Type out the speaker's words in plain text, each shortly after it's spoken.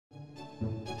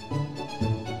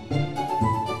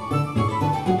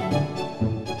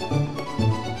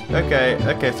Okay, so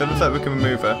it looks like we can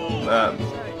remove her.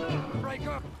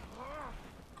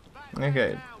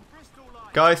 Okay.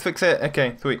 Guys, fix it.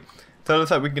 Okay, sweet. So it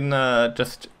looks like we can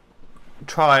just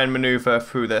try and maneuver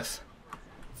through this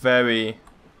very,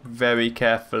 very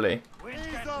carefully.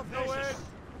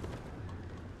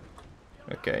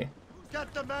 Okay.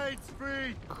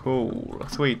 Cool.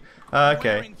 Sweet.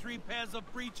 Okay.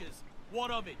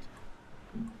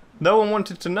 No one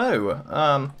wanted to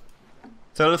know.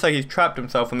 So it looks like he's trapped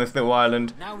himself on this little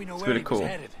island. Now we know it's where really he was cool.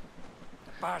 headed.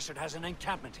 The bastard has an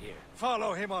encampment here.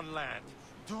 Follow him on land.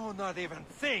 Do not even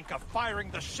think of firing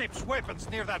the ship's weapons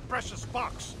near that precious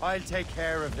box. I'll take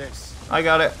care of this. I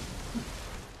got it.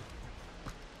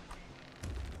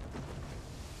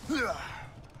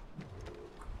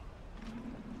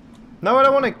 No, I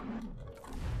don't want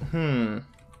to.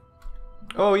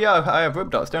 Oh yeah, I have whip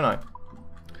darts, don't I?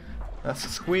 That's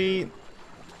sweet.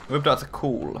 Whip darts are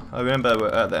cool. I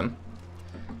remember them.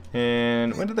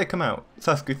 And when did they come out?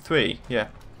 Sasuke 3, yeah.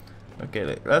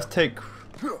 Okay, let's take.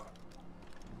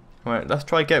 Right, let's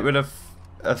try get rid of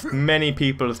as many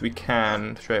people as we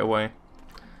can straight away.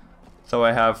 So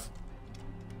I have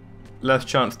less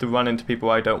chance to run into people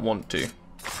I don't want to.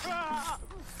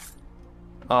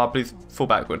 Ah, please fall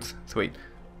backwards. Sweet.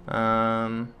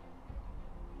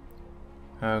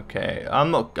 Okay,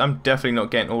 I'm definitely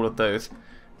not getting all of those.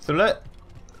 So let's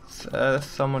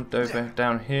someone over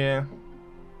down here.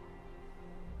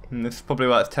 And this is probably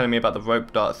why it's telling me about the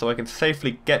rope dart, so I can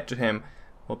safely get to him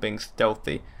while being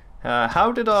stealthy.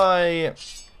 How did I?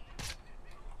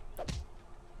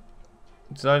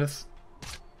 Did I just?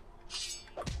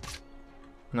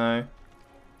 No.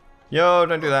 Yo,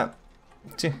 don't do that.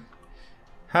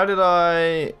 How did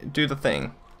I do the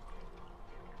thing?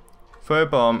 Throw a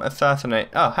bomb, assassinate.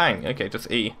 Oh, hang. Okay, just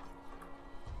E.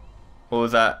 Or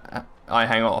was that I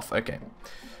hang off? Okay.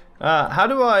 How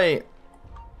do I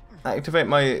activate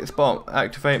my spot?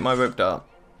 Activate my rope dart.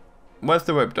 Where's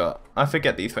the rope dart? I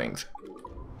forget these things.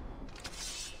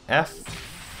 F.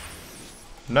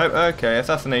 Nope. Okay,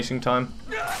 assassination time.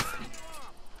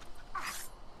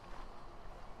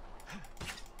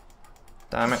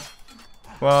 Damn it.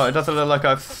 Well, it doesn't look like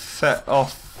I've set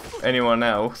off anyone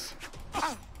else.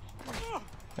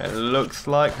 It looks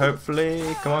like,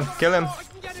 hopefully. Come on, kill him.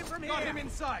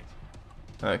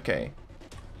 Okay.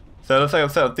 So let's say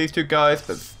I've set up these two guys,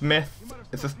 but Smith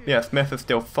is just, yeah, Smith is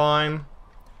still fine.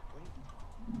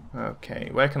 Okay,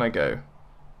 where can I go?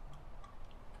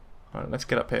 Alright, let's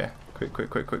get up here. Quick.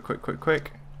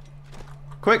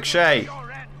 Quick, Shay!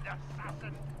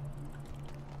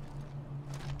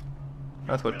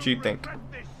 That's what you think.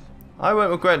 I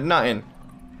won't regret nothing.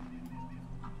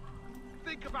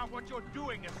 Think about what you're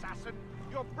doing, assassin.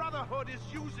 Your brotherhood is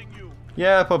using you.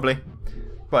 Yeah, probably.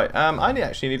 Right, I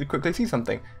actually need to quickly see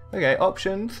something. Okay,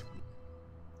 options.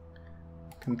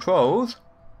 Controls.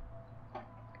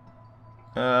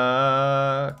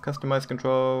 Customize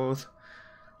controls.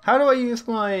 How do I use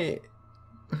my...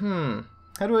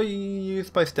 How do I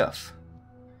use my stuff?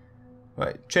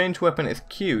 Right, change weapon is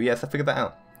Q. Yes, I figured that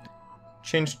out.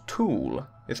 Change tool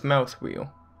is mouse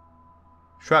wheel.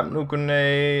 Shrapnel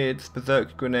grenades,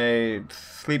 berserk grenades,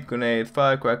 sleep grenades,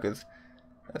 firecrackers,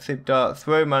 sleep darts,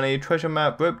 throw money, treasure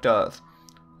map, rope darts,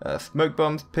 smoke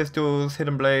bombs, pistols,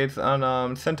 hidden blades,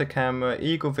 unarmed, center camera,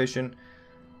 eagle vision.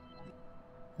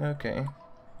 Okay.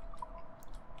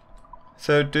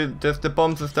 So does the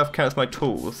bombs and stuff count as my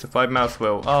tools if I mouse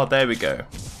wheel? Oh, there we go.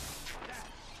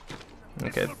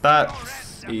 Okay,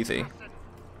 that's easy.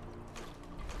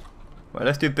 Right,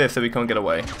 let's do this so we can't get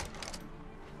away.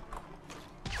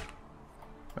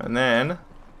 And then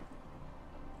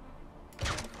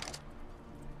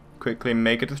quickly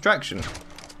make a distraction.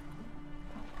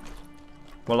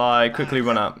 While I quickly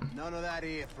run up. None of that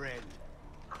here, friend.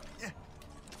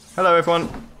 Hello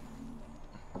everyone.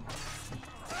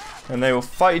 And they will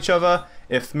fight each other.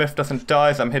 If Smith doesn't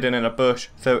die, I'm hidden in a bush,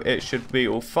 so it should be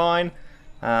all fine.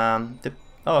 Oh,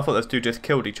 I thought those two just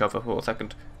killed each other for a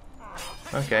second.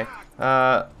 Okay.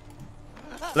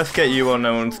 Let's get you while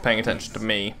no one's paying attention to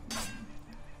me.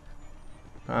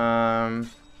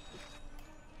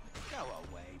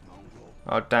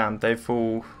 Oh damn, they've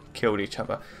all killed each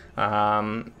other.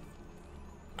 I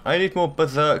need more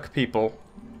berserk people.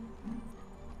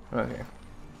 Okay.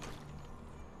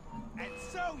 And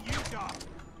so you die.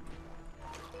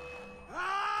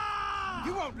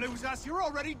 You won't lose us. You're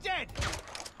already dead.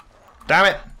 Damn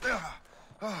it!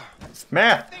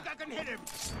 Smith! I think I can hit him.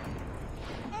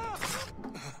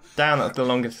 Damn, that's the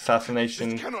longest assassination.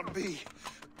 This cannot be.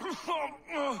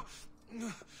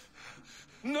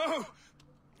 No.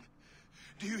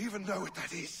 Do you even know what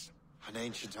that is? An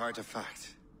ancient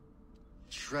artifact.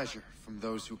 treasure from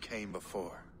those who came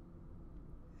before.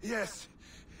 Yes.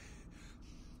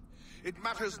 It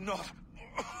matters not.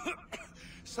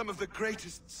 Some of the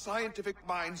greatest scientific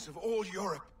minds of all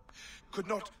Europe could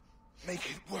not make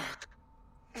it work.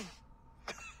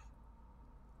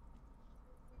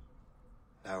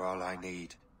 Now all I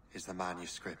need is the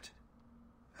manuscript,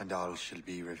 and all shall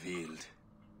be revealed.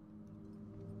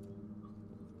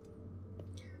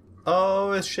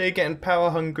 Oh, is Shay getting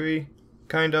power hungry?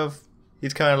 Kind of.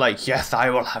 He's kind of like, yes, I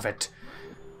will have it.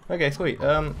 Okay, sweet.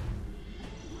 Okay,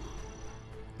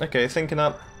 syncing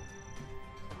up.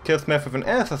 Kill Smith with an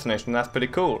air assassination. That's pretty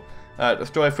cool.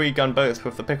 Destroy 3 gunboats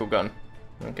with the pickle gun.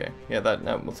 Okay, yeah,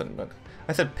 that wasn't.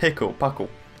 I said pickle, puckle,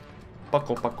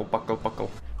 buckle, buckle, buckle, buckle.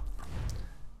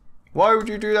 Why would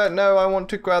you do that? No, I want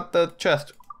to grab the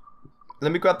chest.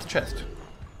 Let me grab the chest.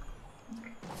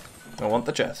 I want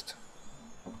the chest.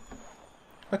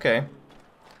 Okay.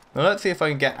 Now let's see if I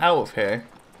can get out of here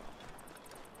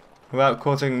without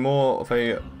causing more of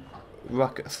a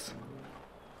ruckus.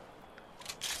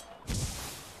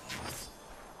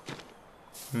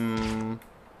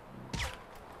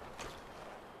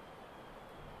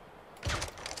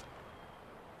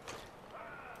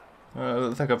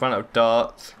 Looks like I've run out of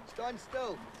darts. Stand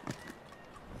still.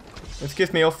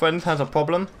 Excuse me, your friend has a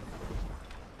problem.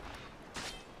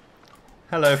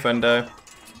 Hello, friendo.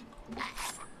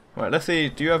 Right, let's see.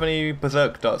 Do you have any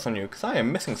berserk darts on you? Because I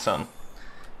am missing some.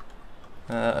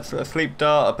 A sleep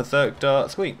dart, a berserk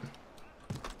dart. Sweet.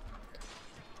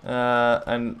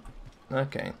 And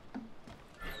okay.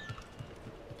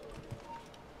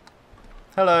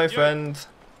 Hello, friends.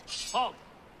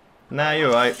 Nah,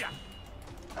 you're right.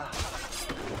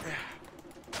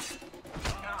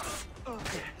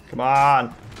 Come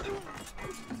on.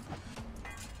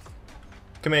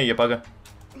 Come here, you bugger.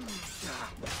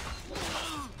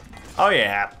 Oh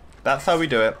yeah, that's how we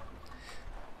do it.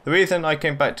 The reason I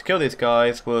came back to kill these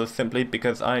guys was simply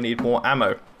because I need more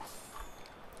ammo.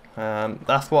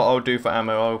 That's what I'll do for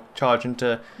ammo. I'll charge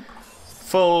into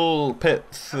full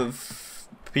pits of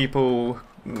people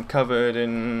covered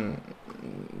in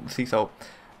sea salt.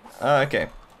 Okay.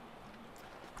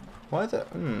 Why is it?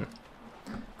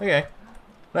 Okay.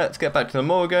 Let's get back to the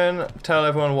Morgan. Tell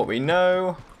everyone what we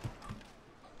know.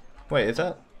 Wait, is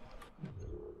that?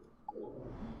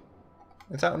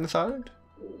 Is that on this island?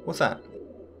 What's that?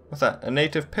 What's that? A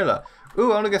native pillar.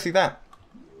 Ooh, I want to go see that.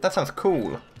 That sounds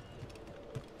cool.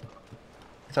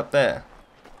 It's up there.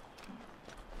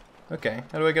 Okay,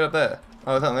 how do I get up there?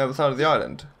 Oh, it's on the other side of the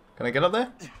island. Can I get up there?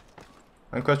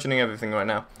 I'm questioning everything right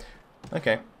now.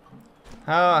 Okay.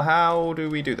 How do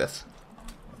we do this?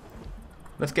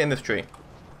 Let's get in this tree.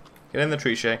 Get in the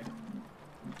tree, Shay.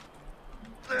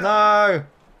 No!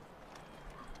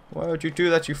 Why would you do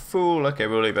that, you fool? Okay,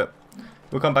 we'll leave it.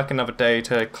 We'll come back another day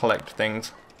to collect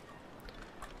things.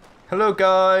 Hello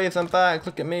guys, I'm back.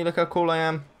 Look at me, look how cool I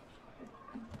am.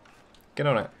 Get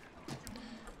on it.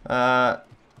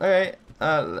 Okay.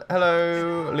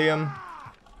 Hello, Liam.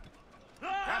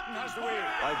 Captain has the wheel.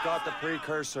 I've got the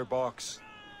precursor box.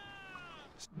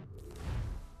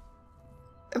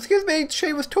 Excuse me,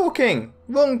 Shay was talking.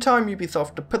 Wrong time,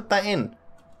 Ubisoft, to put that in.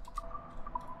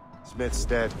 Smith's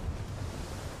dead.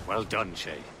 Well done,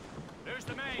 Shay.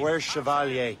 Where's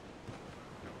Chevalier?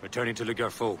 Returning to Le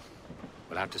Garfou.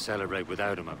 We'll have to celebrate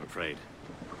without him, I'm afraid.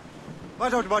 I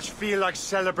don't much feel like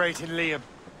celebrating, Liam.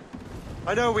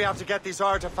 I know we have to get these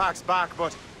artifacts back,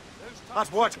 but at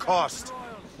what cost?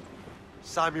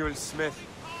 Samuel Smith.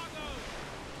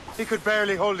 He could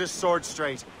barely hold his sword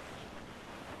straight.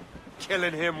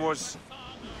 Killing him was...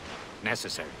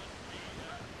 necessary.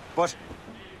 But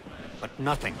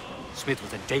nothing. Smith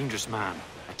was a dangerous man,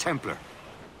 a Templar.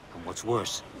 And what's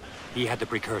worse, he had the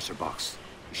precursor box.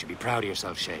 You should be proud of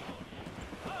yourself, Shay.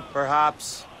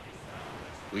 perhaps...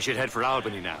 We should head for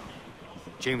Albany now.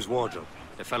 James Wardrobe,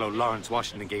 the fellow Lawrence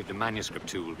Washington gave the manuscript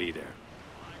to, will be there.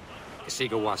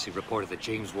 Kasigawasi reported that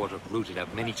James Wardrobe rooted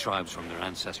out many tribes from their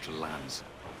ancestral lands.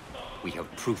 We have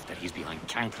proof that he's behind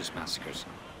countless massacres.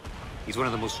 He's one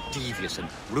of the most devious and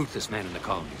ruthless men in the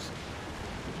colonies.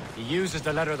 He uses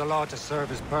the letter of the law to serve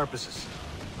his purposes.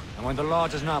 And when the law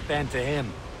does not bend to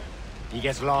him, he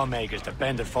gets lawmakers to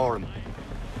bend it for him.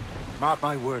 Mark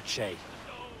my word, Shay.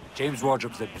 James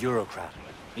Wardrobe's a bureaucrat.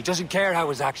 He doesn't care how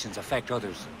his actions affect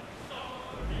others.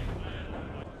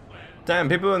 Damn,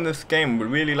 people in this game would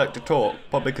really like to talk,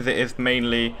 probably because it is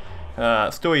mainly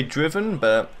story-driven,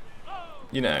 but,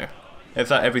 you know,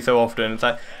 it's like every so often, it's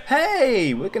like,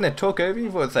 hey, we're going to talk over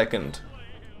you for a second.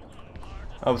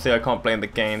 Obviously, I can't blame the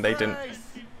game, they didn't...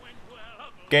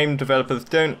 Game developers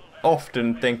don't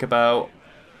often think about...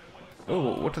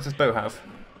 Oh, what does this bow have?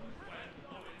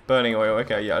 Burning oil.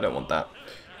 Okay, yeah, I don't want that.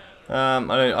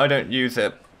 I don't use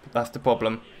it. That's the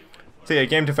problem. So yeah,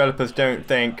 game developers don't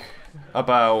think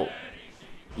about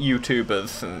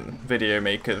YouTubers and video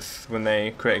makers when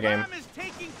they create a game.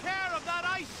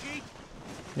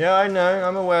 Yeah, I know.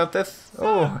 I'm aware of this.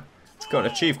 Oh, it's got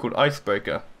an achieve called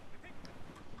Icebreaker.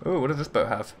 Oh, what does this boat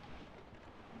have?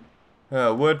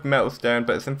 Wood, metal, stone,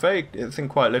 but it's in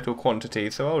quite little quantity,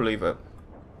 so I'll leave it.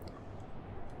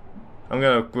 I'm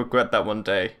gonna regret that one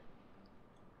day.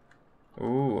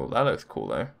 Ooh, that looks cool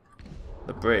though.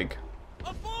 The brig.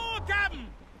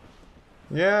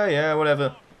 Yeah,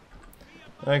 whatever.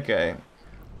 Okay.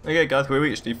 Okay, guys, we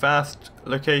reached the fast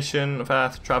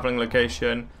traveling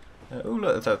location. Oh,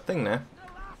 look, there's a thing there.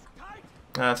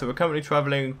 So we're currently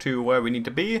traveling to where we need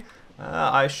to be.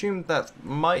 I assume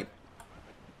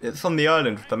it's on the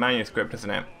island with the manuscript, isn't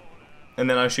it? And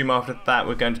then I assume after that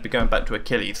we're going to be going back to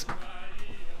Achilles.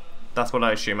 That's what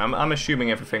I assume. I'm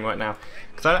assuming everything right now,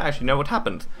 because I don't actually know what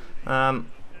happened.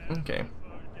 Okay.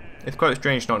 It's quite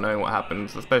strange not knowing what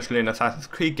happens, especially in an Assassin's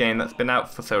Creed game that's been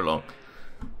out for so long.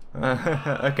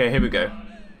 Okay, here we go.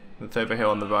 It's over here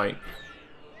on the right.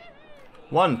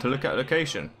 1 to look at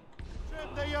location.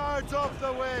 Trim the yards off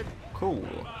the wind. Cool.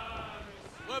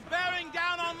 We're bearing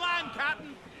down on land,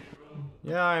 Captain.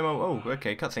 Yeah, oh,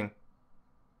 okay, cutscene.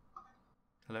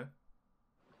 Hello?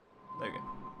 There we go.